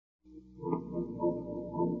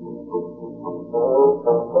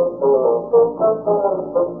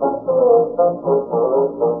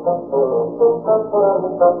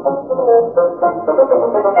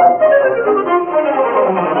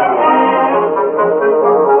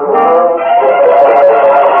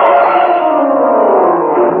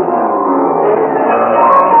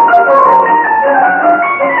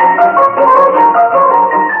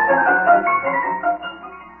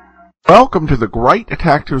Welcome to the Great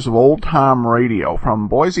Detectives of Old Time Radio. From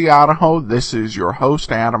Boise, Idaho, this is your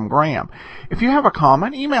host, Adam Graham. If you have a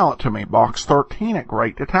comment, email it to me,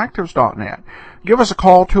 box13@greatdetectives.net. Give us a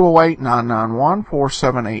call,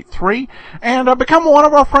 208-991-4783, and become one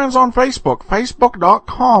of our friends on Facebook,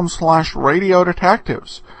 facebook.com/Radio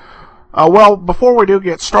Detectives. Well, before we do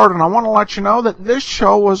get started, I want to let you know that this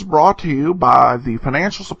show was brought to you by the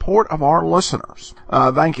financial support of our listeners.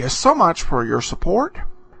 Thank you so much for your support.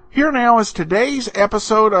 Here now is today's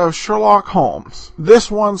episode of Sherlock Holmes.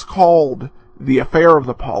 This one's called The Affair of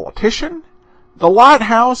the Politician, The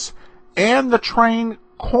Lighthouse, and the Train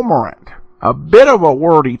Cormorant. A bit of a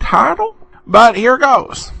wordy title, but here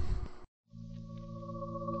goes.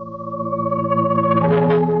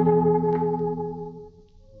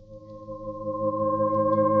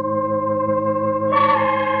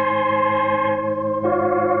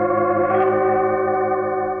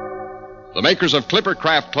 The makers of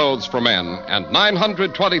Clippercraft clothes for men and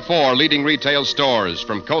 924 leading retail stores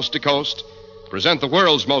from coast to coast present the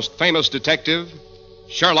world's most famous detective,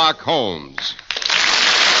 Sherlock Holmes.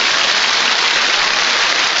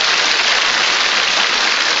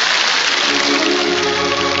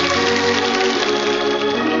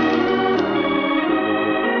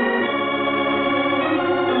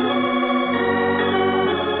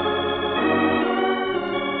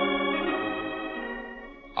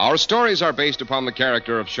 Our stories are based upon the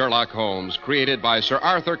character of Sherlock Holmes, created by Sir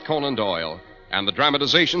Arthur Conan Doyle, and the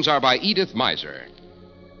dramatizations are by Edith Meiser.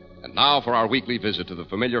 And now for our weekly visit to the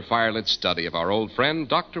familiar firelit study of our old friend,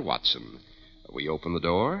 Dr. Watson. We open the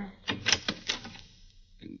door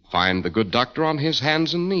and find the good doctor on his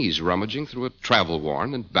hands and knees rummaging through a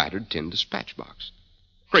travel-worn and battered tin dispatch box.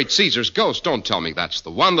 Great Caesar's ghost, don't tell me that's the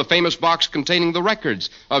one, the famous box containing the records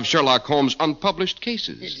of Sherlock Holmes' unpublished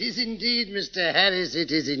cases. It is indeed, Mr. Harris,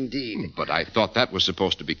 it is indeed. But I thought that was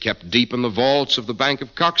supposed to be kept deep in the vaults of the Bank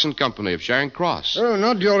of Cox and Company of Charing Cross. Oh,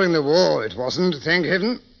 not during the war, it wasn't, thank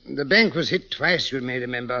heaven. The bank was hit twice, you may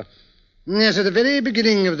remember. Yes, at the very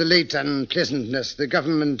beginning of the late unpleasantness, the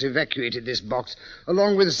government evacuated this box,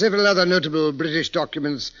 along with several other notable British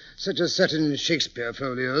documents, such as certain Shakespeare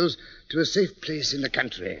folios, to a safe place in the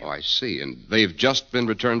country. Oh, I see. And they've just been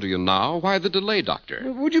returned to you now? Why the delay, Doctor?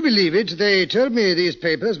 Would you believe it? They told me these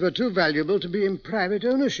papers were too valuable to be in private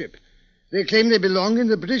ownership. They claim they belong in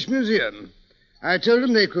the British Museum. I told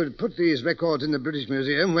them they could put these records in the British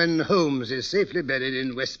Museum when Holmes is safely buried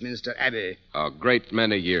in Westminster Abbey. A great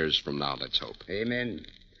many years from now, let's hope. Amen.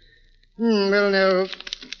 Well, now,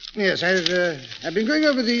 yes, I've been going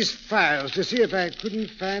over these files to see if I couldn't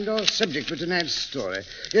find our subject for tonight's story.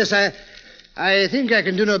 Yes, I think I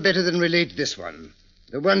can do no better than relate this one.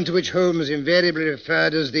 The one to which Holmes invariably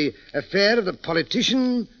referred as the affair of the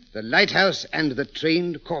politician, the lighthouse, and the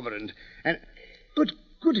trained cormorant. But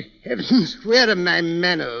good heavens, where are my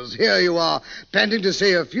manners? Here you are, panting to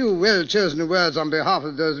say a few well-chosen words on behalf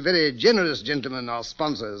of those very generous gentlemen, our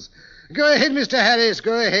sponsors. Go ahead, Mr. Harris,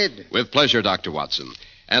 go ahead. With pleasure, Dr. Watson.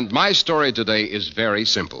 And my story today is very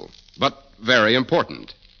simple, but very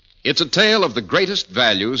important. It's a tale of the greatest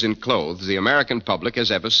values in clothes the American public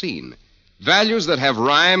has ever seen. Values that have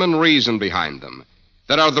rhyme and reason behind them,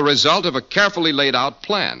 that are the result of a carefully laid out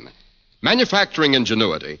plan. Manufacturing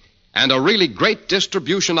ingenuity and a really great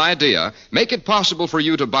distribution idea make it possible for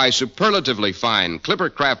you to buy superlatively fine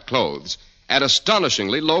Clippercraft clothes at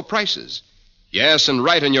astonishingly low prices. Yes, and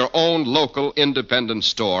right in your own local independent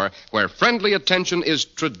store where friendly attention is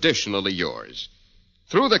traditionally yours.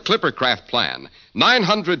 Through the Clippercraft plan,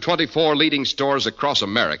 924 leading stores across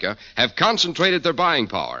America have concentrated their buying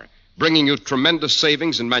power, bringing you tremendous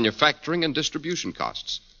savings in manufacturing and distribution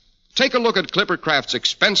costs. Take a look at Clippercraft's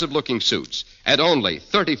expensive-looking suits at only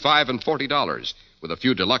 $35 and $40, with a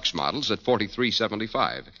few deluxe models at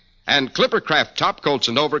 $43.75. And Clippercraft top coats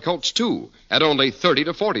and overcoats, too, at only $30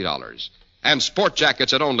 to $40. And sport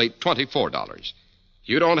jackets at only $24.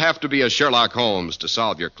 You don't have to be a Sherlock Holmes to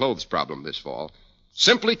solve your clothes problem this fall.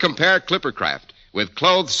 Simply compare Clippercraft with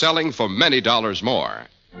clothes selling for many dollars more.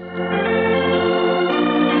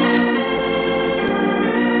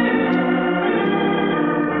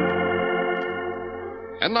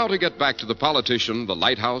 And now to get back to the politician, the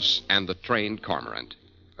lighthouse, and the trained cormorant.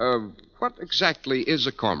 What exactly is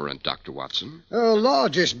a cormorant, Dr. Watson? A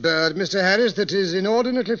largish bird, Mr. Harris, that is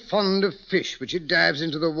inordinately fond of fish, which it dives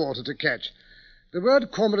into the water to catch. The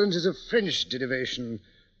word cormorant is a French derivation.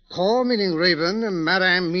 Cor meaning raven, and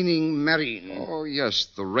marin meaning marine. Oh, yes,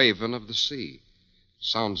 the raven of the sea.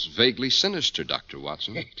 Sounds vaguely sinister, Dr.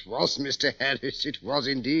 Watson. It was, Mr. Harris, it was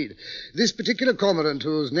indeed. This particular cormorant,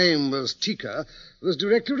 whose name was Tika, was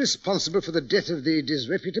directly responsible for the death of the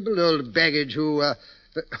disreputable old baggage who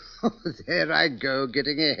But there I go,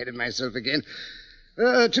 getting ahead of myself again.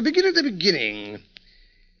 To begin at the beginning,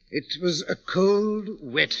 it was a cold,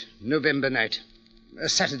 wet November night. A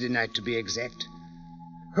Saturday night, to be exact.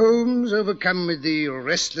 Holmes, overcome with the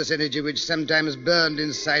restless energy which sometimes burned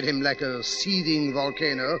inside him like a seething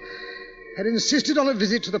volcano, had insisted on a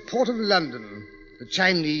visit to the Port of London, the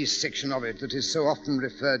Chinese section of it that is so often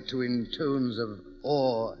referred to in tones of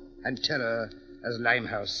awe and terror as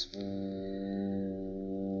Limehouse.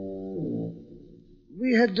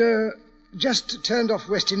 We had just turned off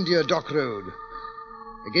West India Dock Road.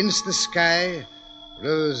 Against the sky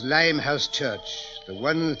rose Limehouse Church, the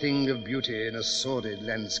one thing of beauty in a sordid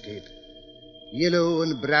landscape. Yellow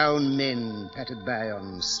and brown men pattered by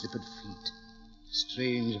on slippered feet.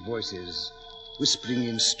 Strange voices, whispering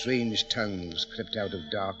in strange tongues, crept out of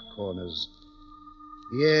dark corners.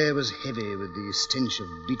 The air was heavy with the stench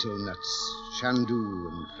of betel nuts, shandu,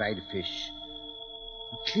 and fried fish.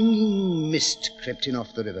 A clinging mist crept in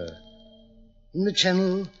off the river. In the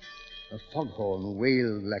channel, a foghorn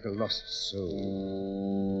wailed like a lost soul.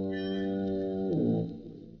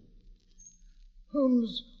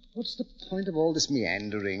 Holmes, what's the point of all this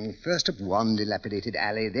meandering? First up one dilapidated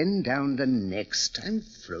alley, then down the next. I'm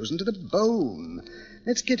frozen to the bone.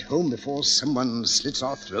 Let's get home before someone slits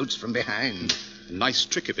our throats from behind. A nice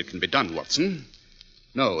trick if it can be done, Watson.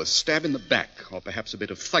 No, a stab in the back, or perhaps a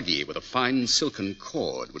bit of thuggy with a fine silken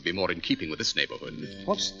cord would be more in keeping with this neighborhood.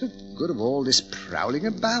 What's the good of all this prowling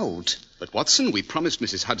about? But, Watson, we promised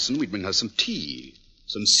Mrs. Hudson we'd bring her some tea.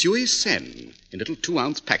 Some suey sen in little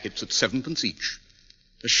 2-ounce packets at 7 each.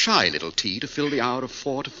 A shy little tea to fill the hour of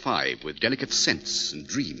 4 to 5 with delicate scents and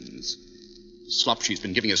dreams. The slop she's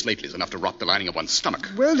been giving us lately is enough to rot the lining of one's stomach.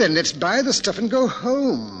 Well, then, let's buy the stuff and go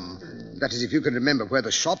home. That is, if you can remember where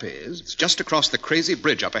the shop is. It's just across the crazy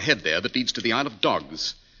bridge up ahead there that leads to the Isle of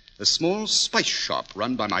Dogs. A small spice shop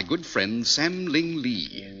run by my good friend Sam Ling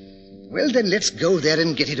Lee. Well, then, let's go there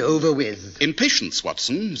and get it over with. Impatience,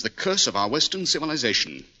 Watson, is the curse of our Western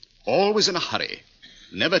civilization. Always in a hurry.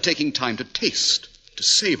 Never taking time to taste, to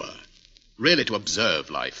savor, really to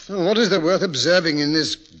observe life. Oh, what is there worth observing in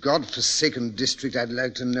this God-forsaken district, I'd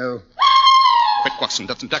like to know? Quick, Watson,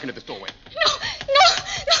 duck into this doorway. No,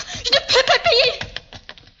 je ne peux pas payer.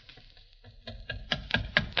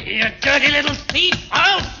 You dirty little thief,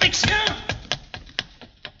 I'll fix you.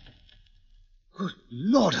 Good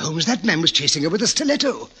Lord, Holmes, that man was chasing her with a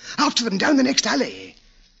stiletto. After them down the next alley.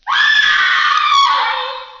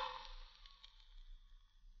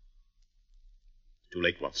 Too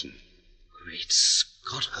late, Watson. Great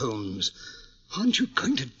Scott, Holmes. Aren't you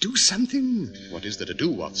going to do something? What is there to do,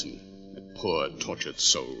 Watson? That poor, tortured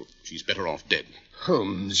soul. She's better off dead.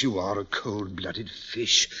 Holmes, you are a cold-blooded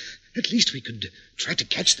fish. At least we could try to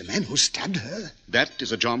catch the man who stabbed her. That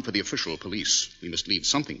is a job for the official police. We must leave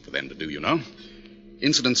something for them to do, you know.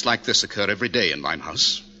 Incidents like this occur every day in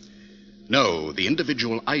Limehouse. No, the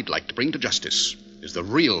individual I'd like to bring to justice is the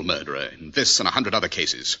real murderer in this and 100 other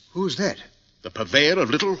cases. Who's that? The purveyor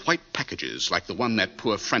of little white packages like the one that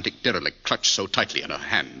poor frantic derelict clutched so tightly in her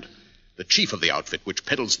hand. The chief of the outfit which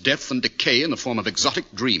peddles death and decay in the form of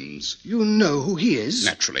exotic dreams. You know who he is?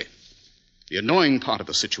 Naturally. The annoying part of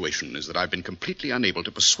the situation is that I've been completely unable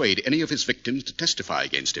to persuade any of his victims to testify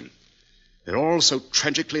against him. They're all so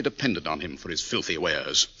tragically dependent on him for his filthy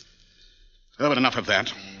wares. Oh, but enough of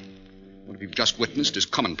that. What we've just witnessed is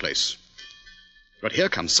commonplace. But here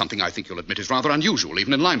comes something I think you'll admit is rather unusual,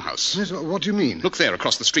 even in Limehouse. Yes, what do you mean? Look there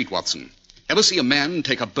across the street, Watson. Ever see a man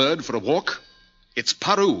take a bird for a walk? It's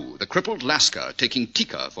Paru, the crippled Lascar, taking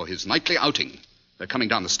Tika for his nightly outing. They're coming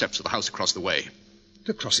down the steps of the house across the way.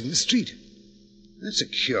 They're crossing the street. That's a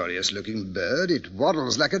curious-looking bird. It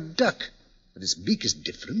waddles like a duck, but its beak is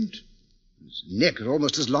different. Its neck is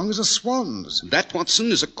almost as long as a swan's. That,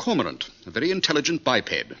 Watson, is a cormorant, a very intelligent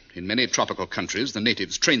biped. In many tropical countries, the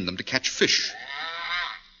natives train them to catch fish.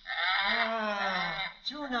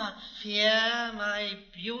 Do not fear, my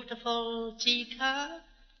beautiful Tika.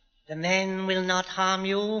 The men will not harm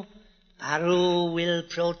you. Paru will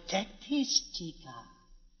protect his Tika.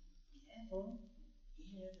 Careful.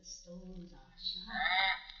 Here the stones are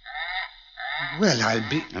sharp. Well, I'll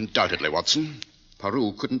be... Undoubtedly, Watson.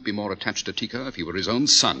 Paru couldn't be more attached to Tika if he were his own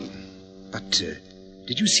son. But,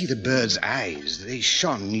 did you see the bird's eyes? They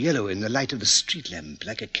shone yellow in the light of the street lamp,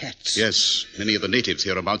 like a cat's. Yes, many of the natives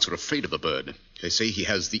hereabouts are afraid of the bird. They say he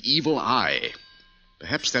has the evil eye.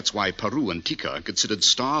 Perhaps that's why Paru and Tika are considered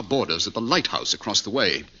star boarders at the Lighthouse across the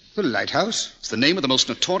way. The Lighthouse? It's the name of the most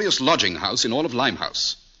notorious lodging house in all of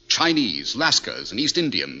Limehouse. Chinese, Lascars, and East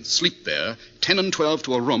Indians sleep there, 10 and 12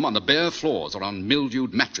 to a room on the bare floors or on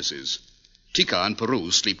mildewed mattresses. Tika and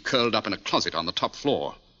Peru sleep curled up in a closet on the top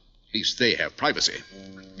floor. At least they have privacy.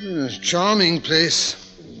 Charming place.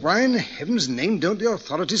 Why in heaven's name don't the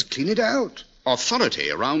authorities clean it out?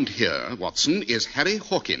 Authority around here, Watson, is Harry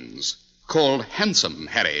Hawkins, called Handsome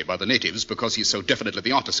Harry by the natives because he's so definitely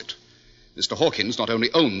the opposite. Mr. Hawkins not only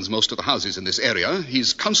owns most of the houses in this area,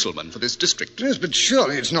 he's councilman for this district. Yes, but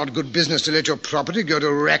surely it's not good business to let your property go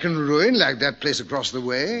to rack and ruin like that place across the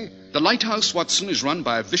way. The Lighthouse, Watson, is run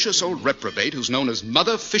by a vicious old reprobate who's known as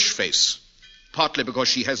Mother Fishface, partly because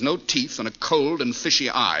she has no teeth and a cold and fishy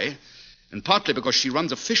eye, and partly because she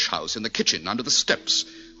runs a fish house in the kitchen under the steps,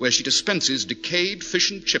 where she dispenses decayed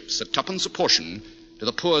fish and chips at twopence a portion to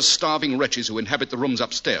the poor starving wretches who inhabit the rooms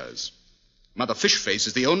upstairs. Mother Fishface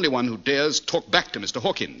is the only one who dares talk back to Mr.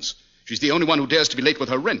 Hawkins. She's the only one who dares to be late with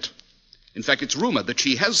her rent. In fact, it's rumored that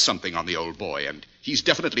she has something on the old boy, and he's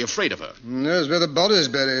definitely afraid of her. Knows where the body's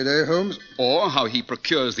buried, eh, Holmes? Or how he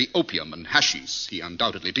procures the opium and hashish he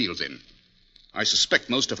undoubtedly deals in. I suspect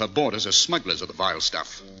most of her boarders are smugglers of the vile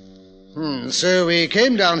stuff. So we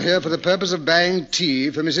came down here for the purpose of buying tea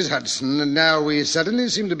for Mrs. Hudson, and now we suddenly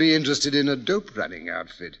seem to be interested in a dope-running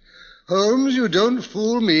outfit. Holmes, you don't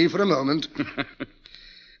fool me for a moment.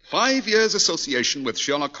 5 years' association with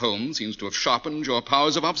Sherlock Holmes seems to have sharpened your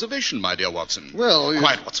powers of observation, my dear Watson. Well,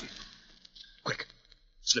 Quiet, Watson. Quick.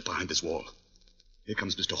 Slip behind this wall. Here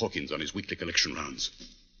comes Mr. Hawkins on his weekly collection rounds.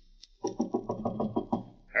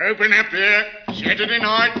 Open up there. Saturday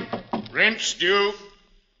night. Rent's due.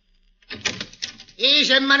 Here's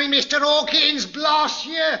your money, Mr. Hawkins, blast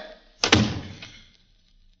you.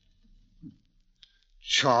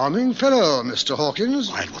 Charming fellow, Mr. Hawkins.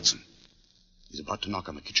 Quiet, Watson. He's about to knock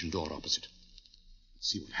on the kitchen door opposite. Let's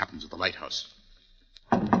see what happens at the Lighthouse.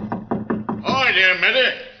 Hi there,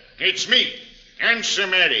 Mother. It's me,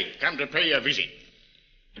 Handsome Harry, come to pay a visit.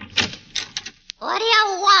 What do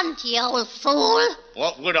you want, you old fool?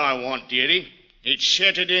 What would I want, dearie? It's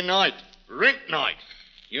Saturday night, rent night.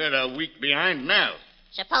 You're a week behind now.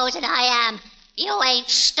 Supposing I am. You ain't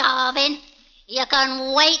starving. You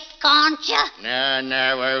can wait, can't you?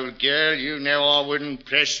 No, old girl, you know I wouldn't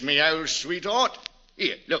press me old sweetheart.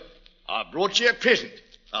 Here, look, I brought you a present,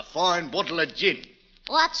 a fine bottle of gin.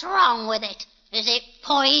 What's wrong with it? Is it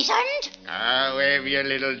poisoned? I'll have your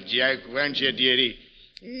little joke, won't you, dearie?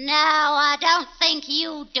 No, I don't think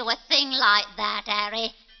you do a thing like that,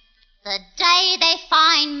 Harry. The day they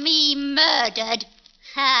find me murdered,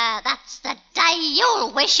 that's the day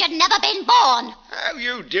you'll wish you'd never been born. How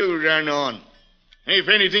you do run on. If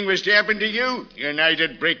anything was to happen to you, you know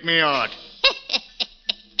it'd break me heart.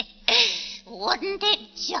 Wouldn't it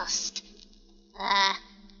just?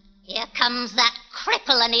 Here comes that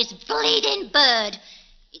cripple and his bleeding bird.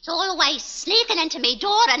 It's always sneaking into me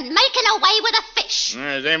door and making away with a fish.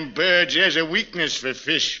 Them birds has a weakness for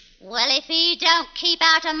fish. Well, if he don't keep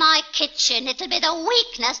out of my kitchen, it'll be the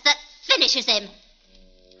weakness that finishes him.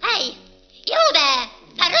 Hey, you there,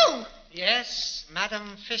 Peru. Yes,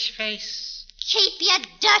 Madam Fishface. Keep your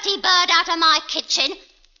dirty bird out of my kitchen,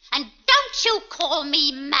 and don't you call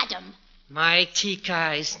me madam. My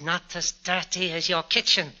Tika is not as dirty as your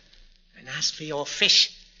kitchen. And as for your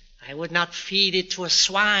fish, I would not feed it to a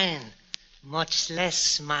swine, much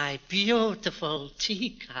less my beautiful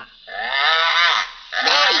Tika.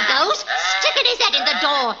 There he goes, sticking his head in the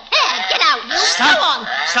door. Here, get out, you. Stop! Go on.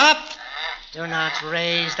 Stop! Do not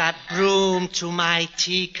raise that broom to my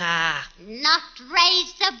Tika. Not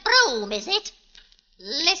raise the broom, is it?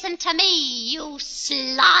 Listen to me, you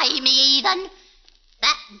slimy heathen.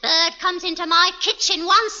 That bird comes into my kitchen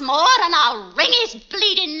once more, and I'll wring his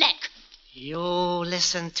bleeding neck. You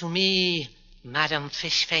listen to me, Madam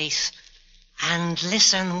Fishface, and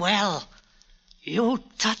listen well. You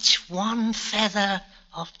touch one feather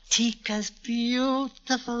of Tika's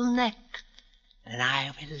beautiful neck, and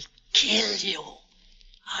I will kill you.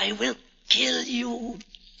 I will kill you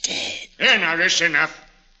dead. There, now, that's enough.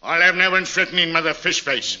 I'll have no one threatening Mother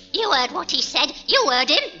Fishface. You heard what he said. You heard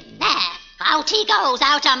him. There, out he goes,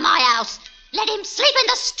 out of my house. Let him sleep in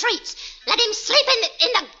the streets. Let him sleep in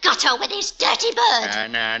the gutter with his dirty bird.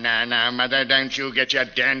 No, Mother, don't you get your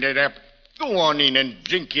danded up. Go on in and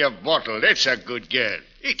drink your bottle. That's a good girl.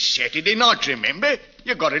 It's Saturday night, remember?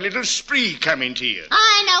 You got a little spree coming to you.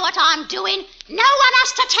 I know what I'm doing. No one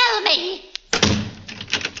has to tell me.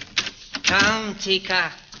 Come,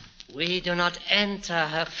 Tika. We do not enter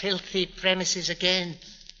her filthy premises again.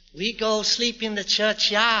 We go sleep in the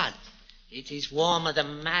churchyard. It is warmer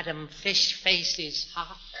than Madam Fishface's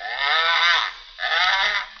heart.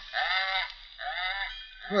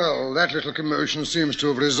 Well, that little commotion seems to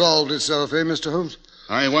have resolved itself, eh, Mr. Holmes?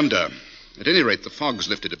 I wonder. At any rate, the fog's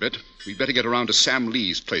lifted a bit. We'd better get around to Sam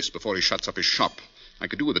Lee's place before he shuts up his shop. I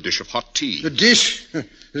could do with a dish of hot tea. The dish?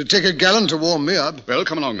 It'd take a gallon to warm me up. Well,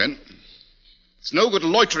 come along, then. It's no good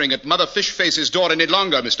loitering at Mother Fishface's door any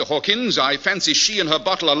longer, Mr. Hawkins. I fancy she and her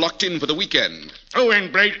bottle are locked in for the weekend. Oh,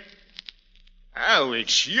 inbreed. Oh,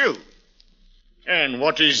 it's you. And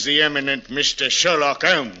what is the eminent Mr. Sherlock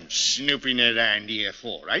Holmes snooping around here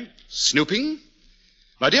for, eh? Snooping?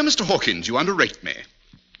 My dear Mr. Hawkins, you underrate me.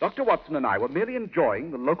 Dr. Watson and I were merely enjoying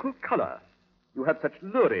the local color. You have such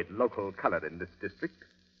lurid local color in this district.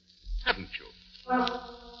 Haven't you?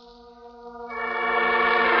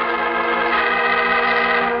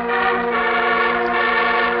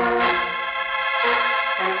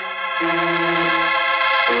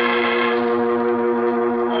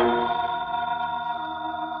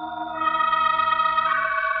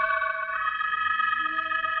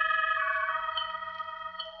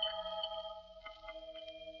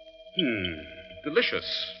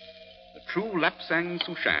 Delicious. A true Lapsang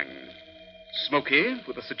Souchang. Smoky,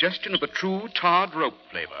 with a suggestion of a true tarred rope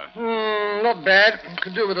flavor. Not bad.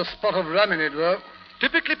 Could do with a spot of rum in it, though.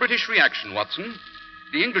 Typically British reaction, Watson.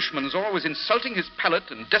 The Englishman's always insulting his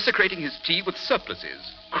palate and desecrating his tea with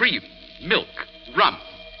surpluses. Cream, milk, rum,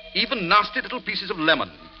 even nasty little pieces of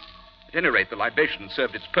lemon. At any rate, the libation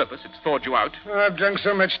served its purpose. It's thawed you out. I've drunk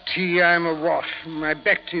so much tea, I'm awash. My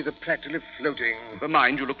back teeth are practically floating. For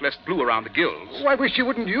mind, you look less blue around the gills. Oh, I wish you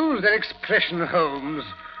wouldn't use that expression, Holmes.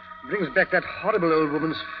 Brings back that horrible old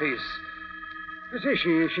woman's face. You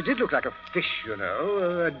see, she did look like a fish, you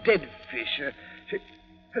know, a dead fish.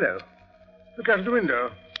 Hello. Look out of the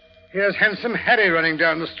window. Here's Handsome Harry running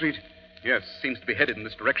down the street. Yes, seems to be headed in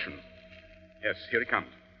this direction. Yes, here he comes.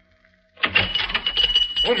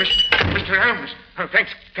 Oh, Mr. Holmes. Oh,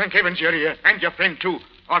 thank heavens you're here. And your friend, too.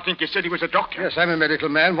 I think you said he was a doctor. Yes, I'm a medical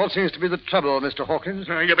man. What seems to be the trouble, Mr. Hawkins?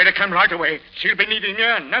 You better come right away. She'll be needing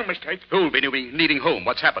you, no mistake. Who'll be needing home?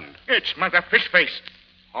 What's happened? It's Mother Fishface.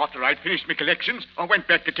 After I'd finished my collections, I went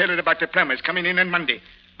back to tell her about the plumbers coming in on Monday.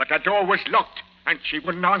 But the door was locked, and she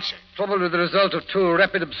wouldn't answer. Probably the result of too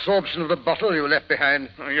rapid absorption of the bottle you left behind.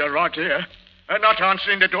 Oh, you're right here. Her not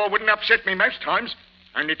answering the door wouldn't upset me most times.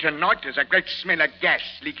 Only tonight there's a great smell of gas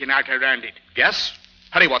leaking out around it. Gas?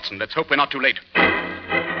 Hurry, Watson. Let's hope we're not too late.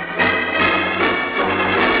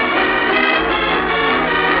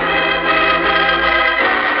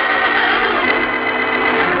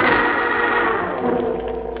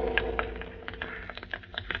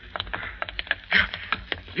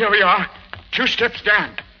 Here we are. 2 steps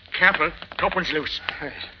down. Careful. Top one's loose.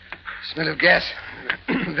 Smell of gas.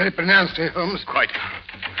 Very pronounced, eh, Holmes? Quite.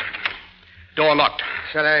 Door locked.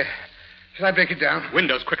 Shall I break it down?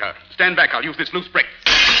 Windows quicker. Stand back. I'll use this loose brick.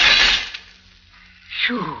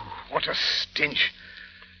 Phew, what a stench.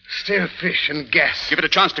 Stale fish and gas. Give it a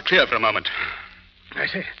chance to clear for a moment. I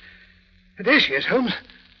say, there she is, Holmes.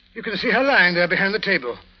 You can see her lying there behind the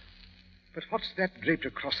table. But what's that draped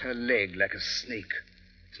across her leg like a snake?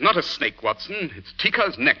 It's not a snake, Watson. It's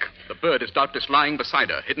Tika's neck. The bird is doubtless lying beside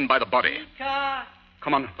her, hidden by the body. Tika!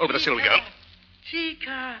 Come on, over the sill, girl.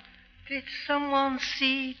 Tika! Did someone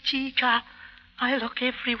see Tika? I look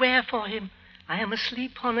everywhere for him. I am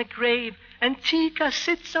asleep on a grave, and Tika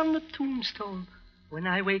sits on the tombstone. When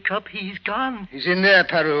I wake up, he's gone. He's in there,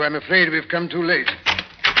 Paru. I'm afraid we've come too late.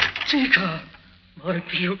 Tika! My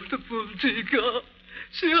beautiful Tika!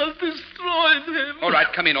 She has destroyed him. All right,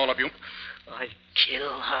 come in, all of you. I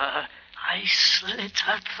kill her. I slit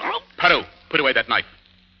her throat. Paru, put away that knife.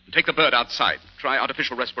 Take the bird outside. Try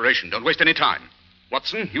artificial respiration. Don't waste any time.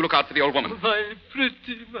 Watson, you look out for the old woman. My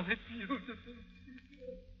pretty, my beautiful.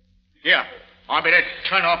 Here, I better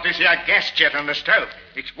turn off this here gas jet on the stove.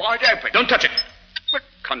 It's wide open. Don't touch it. But,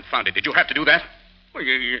 confound it, did you have to do that? Well,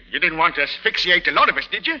 you didn't want to asphyxiate a lot of us,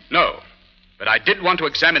 did you? No. But I did want to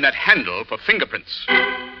examine that handle for fingerprints.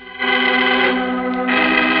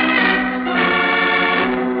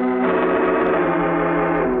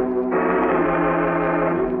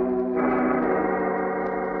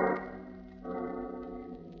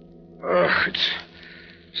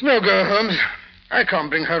 It's no go, Holmes. I can't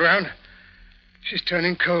bring her round. She's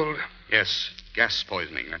turning cold. Yes, gas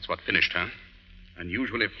poisoning. That's what finished her.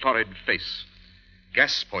 Unusually florid face.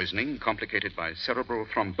 Gas poisoning complicated by cerebral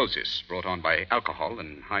thrombosis brought on by alcohol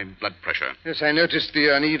and high blood pressure. Yes, I noticed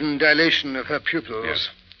the uneven dilation of her pupils. Yes.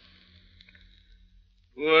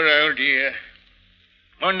 Poor old dear.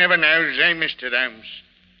 One never knows, eh, Mr. Holmes?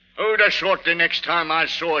 Who'd have thought the next time I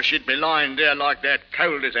saw her she'd be lying there like that,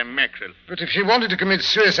 cold as a mackerel? But if she wanted to commit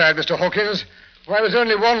suicide, Mr. Hawkins, why was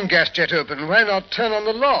only one gas jet open? Why not turn on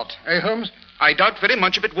the lot, eh, Holmes? I doubt very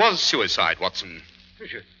much if it was suicide, Watson.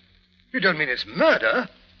 You don't mean it's murder?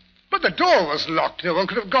 But the door was locked. No one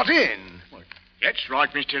could have got in. Well, that's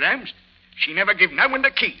right, Mr. Holmes. She never gave no one the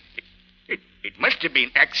key. It must have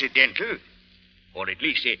been accidental. Or at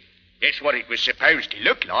least that's what it was supposed to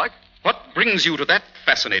look like. What brings you to that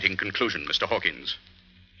fascinating conclusion, Mr. Hawkins?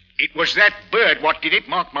 It was that bird what did it,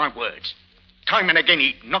 mark my words. Time and again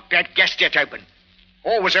he knocked that gas jet open.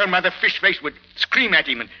 Always old Mother Fishface would scream at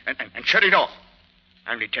him and shut it off.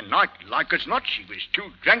 Only tonight, like as not, she was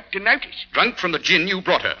too drunk to notice. Drunk from the gin you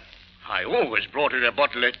brought her. I always brought her a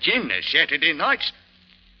bottle of gin a Saturday nights.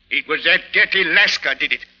 It was that dirty Lascar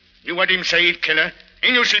did it. You heard him say he'd kill her.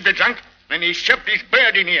 He knew she'd be drunk, and he shoved his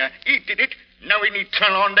bird in here. He did it, knowing he'd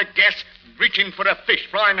turn on the gas, reaching for a fish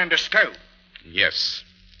frying on the stove. Yes,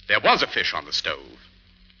 there was a fish on the stove.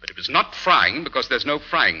 But it was not frying because there's no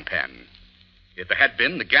frying pan. If there had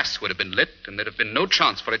been, the gas would have been lit, and there'd have been no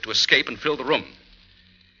chance for it to escape and fill the room.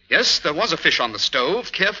 Yes, there was a fish on the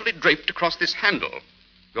stove, carefully draped across this handle.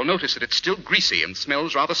 You'll notice that it's still greasy and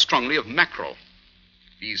smells rather strongly of mackerel.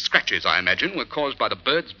 These scratches, I imagine, were caused by the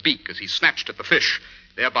bird's beak as he snatched at the fish,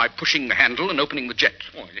 thereby pushing the handle and opening the jet.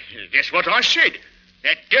 Well, that's what I said.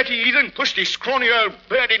 That dirty heathen pushed his scrawny old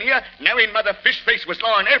bird in here, knowing Mother Fishface was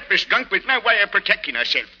lying helpless drunk with no way of protecting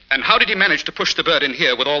herself. And how did he manage to push the bird in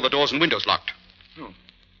here with all the doors and windows locked?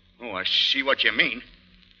 Oh, I see what you mean.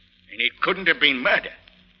 And it couldn't have been murder.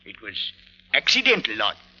 It was accidental,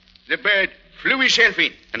 like. The bird flew himself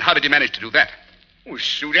in. And how did he manage to do that? Oh,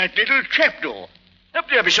 through that little trapdoor. Up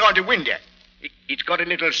there beside the window. It's got a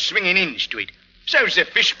little swinging hinge to it. So's the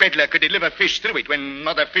fish peddler could deliver fish through it when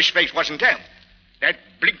Mother Fishface wasn't home. That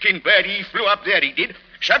blinking bird, he flew up there, he did,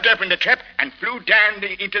 shoved open the trap, and flew down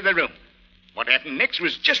into the room. What happened next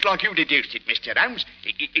was just like you deduced it, Mr. Holmes.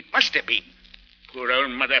 It must have been. Poor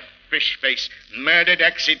old Mother Fishface, murdered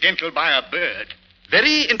accidental by a bird.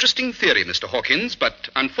 Very interesting theory, Mr. Hawkins, but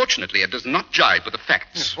unfortunately it does not jibe with the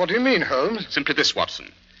facts. What do you mean, Holmes? Simply this,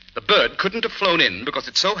 Watson. The bird couldn't have flown in because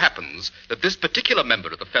it so happens that this particular member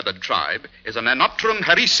of the feathered tribe is an Anopterum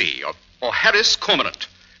harrisi, or Harris cormorant,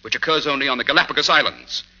 which occurs only on the Galapagos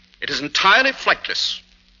Islands. It is entirely flightless.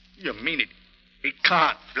 You mean it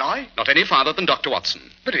can't fly? Not any farther than Dr. Watson.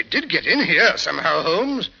 But it did get in here somehow,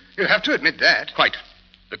 Holmes. You'll have to admit that. Quite.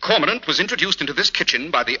 The cormorant was introduced into this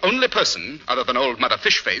kitchen by the only person, other than old Mother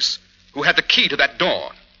Fishface, who had the key to that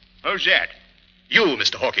door. Who's that? You,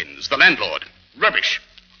 Mr. Hawkins, the landlord. Rubbish.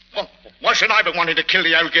 Why should I be wanting to kill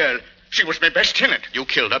the old girl? She was my best tenant. You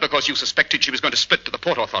killed her because you suspected she was going to split to the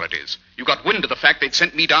port authorities. You got wind of the fact they'd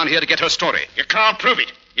sent me down here to get her story. You can't prove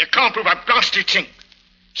it. You can't prove a blasted thing.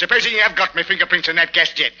 Supposing you have got my fingerprints on that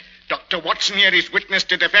gas jet. Dr. Watson here is witness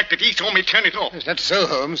to the fact that he saw me turn it off. Is that so,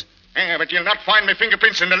 Holmes? Yeah, but you'll not find my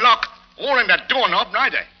fingerprints in the lock or in the doorknob,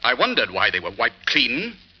 neither. I wondered why they were wiped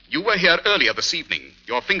clean. You were here earlier this evening.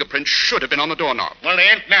 Your fingerprints should have been on the doorknob. Well, they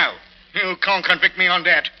ain't now. You can't convict me on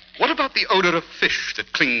that. What about the odor of fish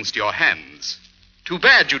that clings to your hands? Too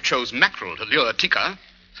bad you chose mackerel to lure Tika.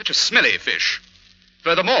 Such a smelly fish.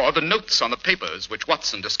 Furthermore, the notes on the papers which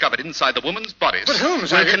Watson discovered inside the woman's bodice But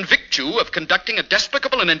Holmes, will convict you of conducting a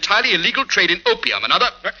despicable and entirely illegal trade in opium and other...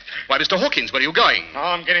 Why, Mr. Hawkins, where are you going? Oh,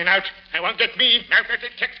 I'm getting out. They won't get me. Now that the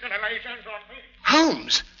tech's going to lay his hands on me.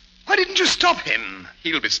 Holmes, why didn't you stop him?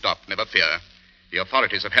 He'll be stopped, never fear. The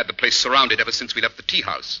authorities have had the place surrounded ever since we left the tea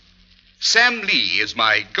house. Sam Lee is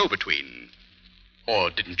my go-between.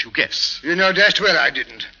 Or didn't you guess? You know dashed well I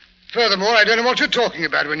didn't. Furthermore, I don't know what you're talking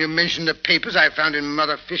about when you mention the papers I found in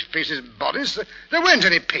Mother Fishface's bodice. There weren't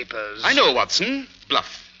any papers. I know, Watson.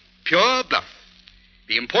 Bluff. Pure bluff.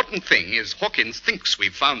 The important thing is Hawkins thinks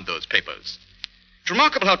we've found those papers. It's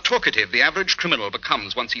remarkable how talkative the average criminal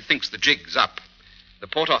becomes once he thinks the jig's up. The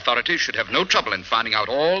port authorities should have no trouble in finding out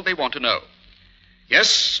all they want to know.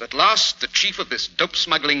 Yes, at last, the chief of this dope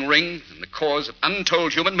smuggling ring and the cause of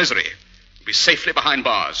untold human misery will be safely behind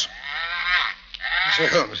bars. Sir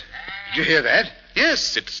Holmes, did you hear that?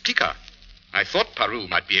 Yes, it's Tika. I thought Paru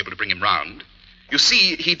might be able to bring him round. You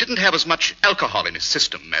see, he didn't have as much alcohol in his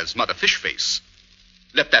system as Mother Fishface.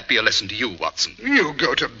 Let that be a lesson to you, Watson. You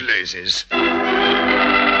go to blazes.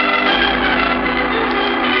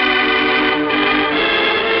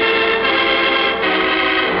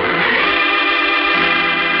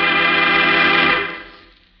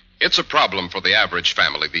 It's a problem for the average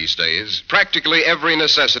family these days. Practically every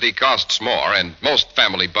necessity costs more, and most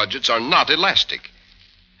family budgets are not elastic.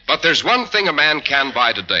 But there's one thing a man can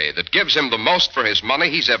buy today that gives him the most for his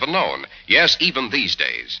money he's ever known. Yes, even these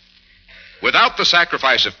days. Without the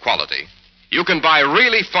sacrifice of quality, you can buy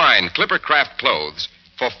really fine Clippercraft clothes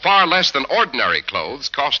for far less than ordinary clothes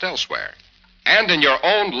cost elsewhere. And in your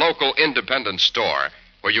own local independent store,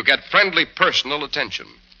 where you get friendly personal attention.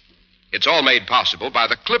 It's all made possible by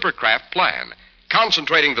the Clippercraft plan,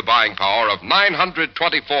 concentrating the buying power of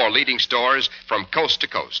 924 leading stores from coast to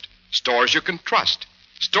coast. Stores you can trust.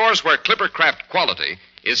 Stores where Clippercraft quality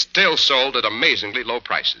is still sold at amazingly low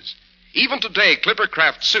prices. Even today,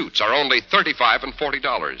 Clippercraft suits are only $35 and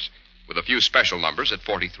 $40, with a few special numbers at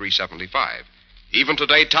 $43.75. Even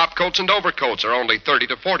today, top coats and overcoats are only $30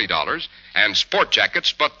 to $40, and sport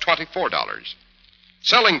jackets but $24.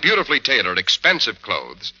 Selling beautifully tailored, expensive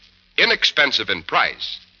clothes, inexpensive in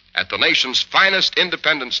price, at the nation's finest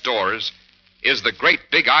independent stores is the great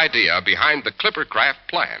big idea behind the Clippercraft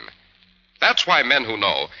plan. That's why men who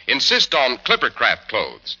know insist on Clippercraft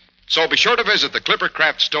clothes. So be sure to visit the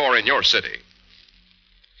Clippercraft store in your city.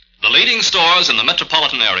 The leading stores in the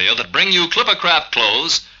metropolitan area that bring you Clippercraft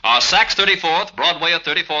clothes are Saks 34th, Broadway at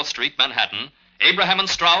 34th Street, Manhattan, Abraham and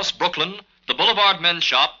Straus, Brooklyn, the Boulevard Men's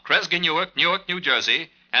Shop, Kresge, Newark, New Jersey,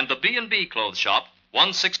 and the B&B Clothes Shop,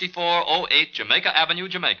 16408 Jamaica Avenue,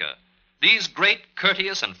 Jamaica. These great,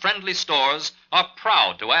 courteous, and friendly stores are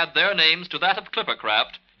proud to add their names to that of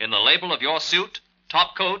Clippercraft in the label of your suit,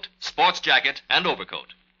 top coat, sports jacket, and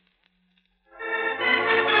overcoat.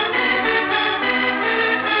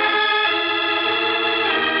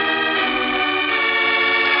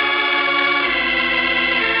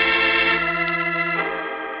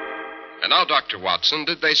 And now, Dr. Watson,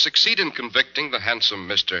 did they succeed in convicting the handsome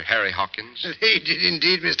Mr. Harry Hawkins? They did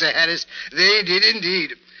indeed, Mr. Harris. They did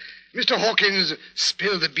indeed. Mr. Hawkins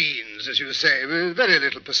spilled the beans, as you say, with very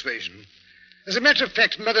little persuasion. As a matter of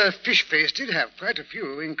fact, Mother Fishface did have quite a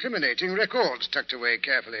few incriminating records tucked away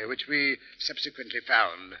carefully, which we subsequently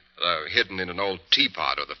found. Hidden in an old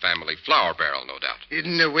teapot or the family flour barrel, no doubt.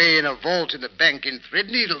 Hidden away in a vault in the bank in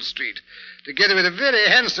Threadneedle Street, together with a very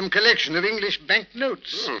handsome collection of English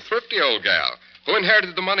banknotes. Thrifty old gal. Who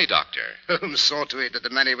inherited the money, Doctor? Holmes saw to it that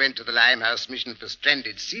the money went to the Limehouse mission for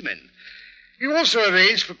stranded seamen. He also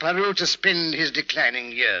arranged for Peru to spend his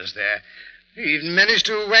declining years there. He even managed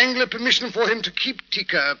to wangle a permission for him to keep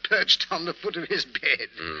Tika perched on the foot of his bed.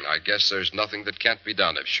 I guess there's nothing that can't be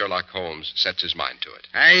done if Sherlock Holmes sets his mind to it.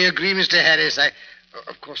 I agree, Mr. Harris.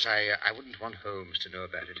 Of course, I wouldn't want Holmes to know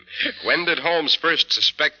about it. When did Holmes first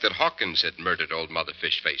suspect that Hawkins had murdered old Mother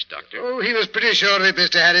Fishface, Doctor? Oh, he was pretty sure of it,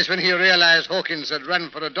 Mr. Harris, when he realized Hawkins had run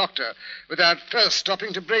for a doctor without first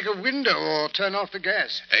stopping to break a window or turn off the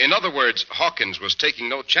gas. In other words, Hawkins was taking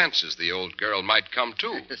no chances the old girl might come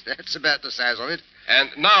to. That's about the size of it. And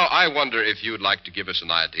now I wonder if you'd like to give us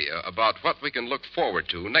an idea about what we can look forward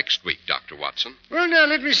to next week, Dr. Watson. Well, now,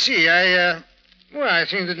 let me see. I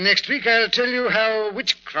think that next week I'll tell you how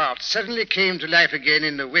witchcraft suddenly came to life again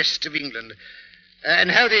in the west of England,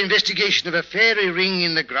 and how the investigation of a fairy ring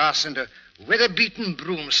in the grass and a weather-beaten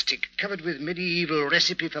broomstick covered with medieval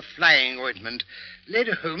recipe for flying ointment led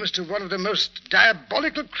Holmes to one of the most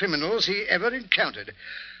diabolical criminals he ever encountered.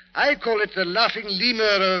 I call it the laughing lemur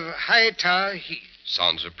of Hightower Heath.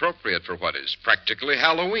 Sounds appropriate for what is practically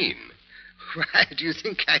Halloween. Why do you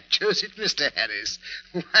think I chose it, Mr. Harris?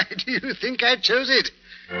 Why do you think I chose it?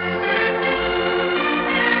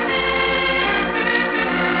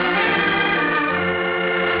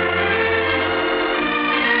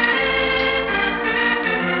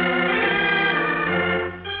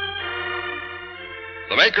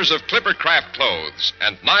 The makers of Clippercraft clothes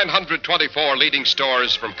and 924 leading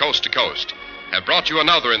stores from coast to coast have brought you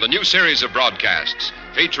another in the new series of broadcasts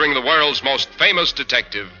featuring the world's most famous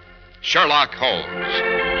detective, Sherlock Holmes.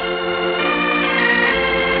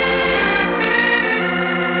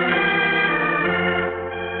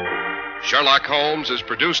 Sherlock Holmes is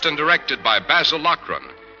produced and directed by Basil Lochran,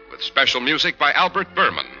 with special music by Albert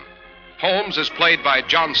Berman. Holmes is played by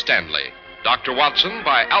John Stanley, Dr. Watson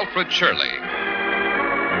by Alfred Shirley.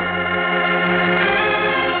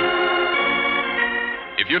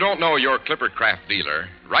 If you don't know your Clippercraft dealer,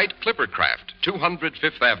 write Clippercraft, 200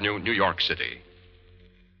 Fifth Avenue, New York City.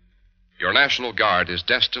 Your National Guard is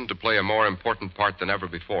destined to play a more important part than ever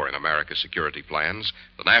before in America's security plans.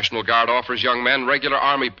 The National Guard offers young men regular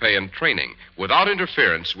Army pay and training without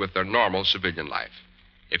interference with their normal civilian life.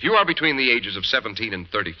 If you are between the ages of 17 and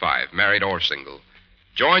 35, married or single,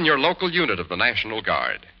 join your local unit of the National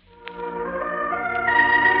Guard.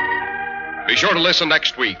 Be sure to listen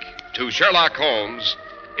next week to Sherlock Holmes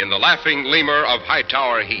in The Laughing Lemur of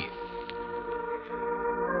Hightower Heath.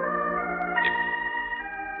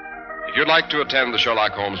 If you'd like to attend the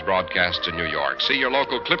Sherlock Holmes broadcasts in New York, see your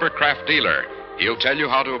local Clippercraft dealer. He'll tell you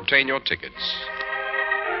how to obtain your tickets.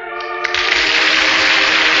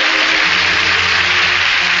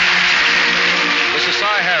 This is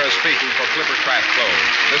Cy Harris speaking for Clippercraft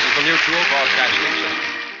Clothes. This is the Mutual Broadcasting System.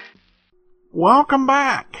 Welcome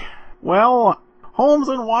back. Well, Holmes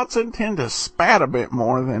and Watson tend to spat a bit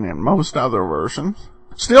more than in most other versions.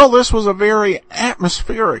 Still, this was a very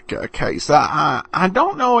atmospheric case. I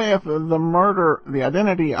don't know if the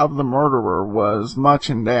identity of the murderer was much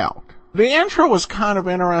in doubt. The intro was kind of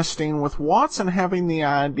interesting, with Watson having the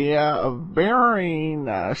idea of burying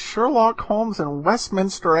Sherlock Holmes in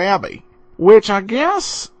Westminster Abbey, which I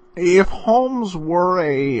guess, if Holmes were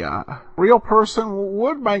a real person,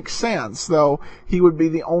 would make sense, though he would be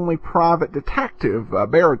the only private detective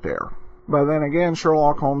buried there. But then again,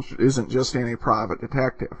 Sherlock Holmes isn't just any private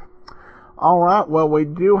detective. Alright, well, we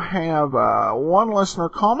do have one listener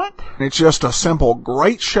comment. It's just a simple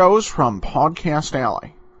great shows from Podcast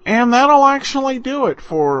Alley. And that'll actually do it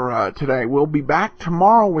for today. We'll be back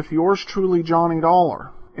tomorrow with yours truly, Johnny Dollar.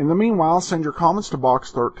 In the meanwhile, send your comments to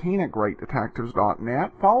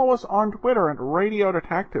box13@greatdetectives.net. Follow us on Twitter at Radio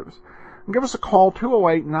Detectives. And give us a call,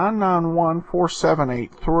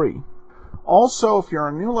 208-991-4783. Also, if you're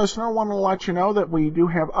a new listener, I want to let you know that we do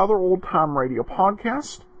have other old-time radio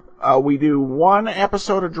podcasts. We do one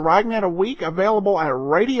episode of Dragnet a week, available at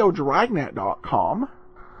radiodragnet.com.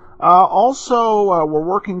 Also, we're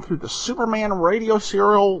working through the Superman radio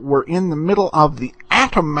serial. We're in the middle of the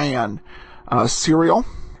Atom Man serial.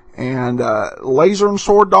 And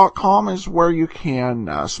laserandsword.com is where you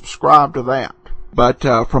can subscribe to that. But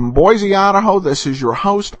from Boise, Idaho, this is your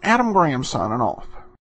host, Adam Graham, signing off.